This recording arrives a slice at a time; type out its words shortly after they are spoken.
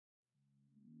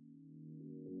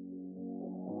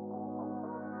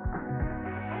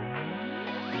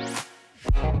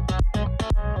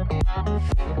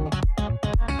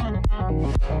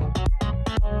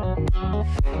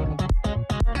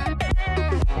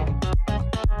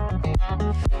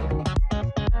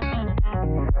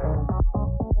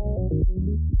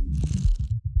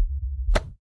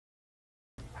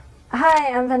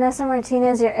Hi, I'm Vanessa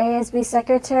Martinez, your ASB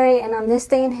secretary, and on this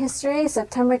day in history,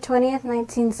 September 20th,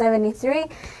 1973,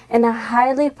 in a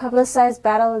highly publicized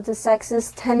battle of the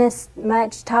sexes tennis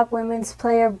match, top women's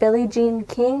player Billie Jean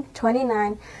King,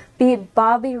 29, beat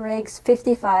Bobby Riggs,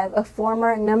 55, a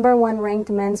former #1 ranked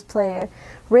men's player.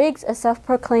 Riggs, a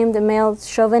self-proclaimed male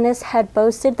chauvinist, had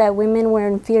boasted that women were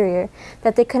inferior,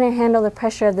 that they couldn't handle the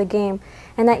pressure of the game,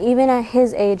 and that even at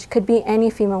his age could beat any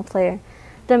female player.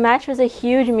 The match was a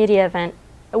huge media event,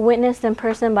 witnessed in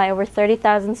person by over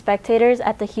 30,000 spectators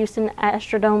at the Houston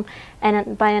Astrodome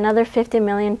and by another 50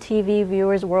 million TV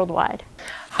viewers worldwide.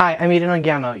 Hi, I'm Eden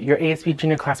Ogiano, your ASB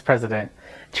Junior Class President.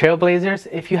 Trailblazers,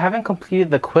 if you haven't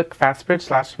completed the Quick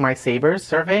FastBridge / My Sabers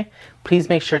survey, please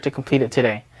make sure to complete it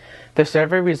today. The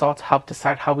survey results help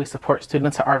decide how we support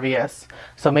students at RVS,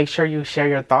 so make sure you share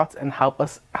your thoughts and help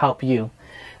us help you.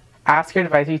 Ask your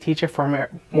advisory teacher for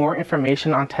more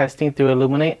information on testing through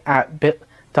Illuminate at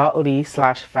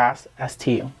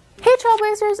bit.ly/faststu. Hey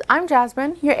Trailblazers, I'm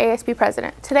Jasmine, your ASB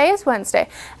President. Today is Wednesday,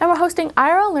 and we're hosting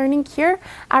IRL Learning here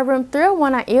at room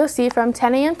 301 at EOC from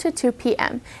 10 a.m. to 2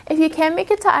 p.m. If you can't make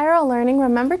it to IRL Learning,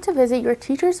 remember to visit your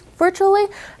teachers virtually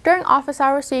during office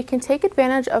hours so you can take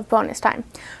advantage of bonus time.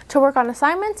 To work on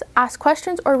assignments, ask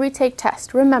questions, or retake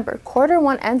tests. Remember,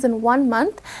 Q1 ends in 1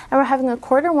 month, and we're having a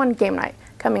Q1 game night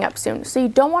coming up soon, so you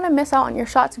don't want to miss out on your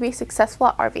shot to be successful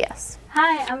at RVS.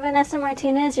 Hi, I'm Vanessa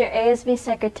Martinez, your ASB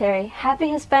secretary. Happy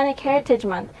Hispanic Heritage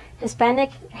Month. Hispanic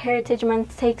Heritage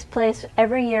Month takes place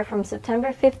every year from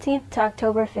September 15th to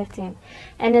October 15th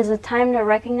and is a time to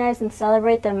recognize and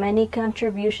celebrate the many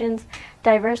contributions,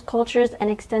 diverse cultures, and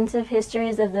extensive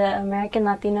histories of the American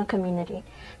Latino community.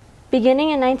 Beginning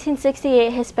in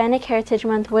 1968, Hispanic Heritage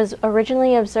Month was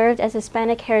originally observed as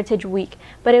Hispanic Heritage Week,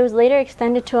 but it was later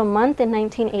extended to a month in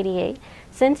 1988.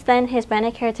 Since then,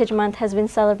 Hispanic Heritage Month has been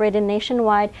celebrated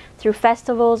nationwide through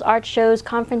festivals, art shows,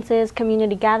 conferences,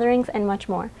 community gatherings, and much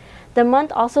more. The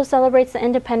month also celebrates the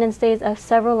Independence Days of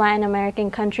several Latin American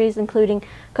countries, including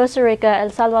Costa Rica,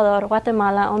 El Salvador,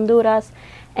 Guatemala, Honduras,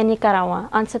 and Nicaragua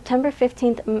on September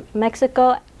 15th,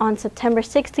 Mexico on September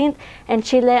 16th, and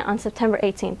Chile on September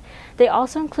 18th. They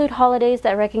also include holidays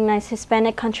that recognize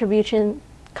Hispanic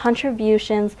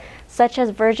contributions such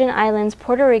as Virgin Islands,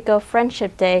 Puerto Rico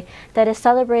Friendship Day that is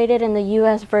celebrated in the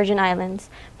U.S. Virgin Islands.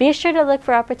 Be sure to look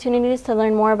for opportunities to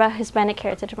learn more about Hispanic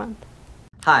Heritage Month.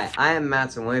 Hi, I am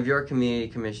Matson, one of your community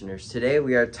commissioners. Today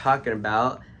we are talking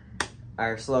about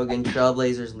our slogan,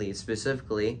 Trailblazers Lead,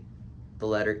 specifically the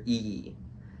letter E.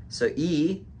 So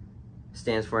E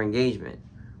stands for engagement,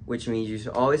 which means you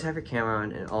should always have your camera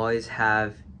on and always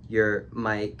have your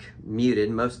mic muted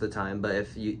most of the time, but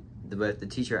if the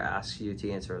teacher asks you to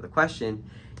answer the question,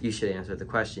 you should answer the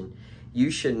question.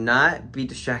 You should not be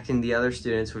distracting the other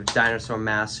students with dinosaur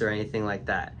masks or anything like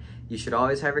that. You should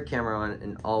always have your camera on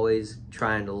and always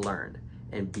trying to learn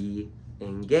and be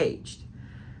engaged.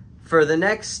 For the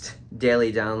next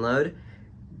daily download,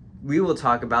 we will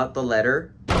talk about the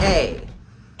letter A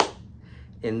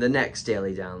in the next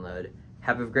daily download.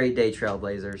 Have a great day,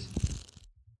 Trailblazers.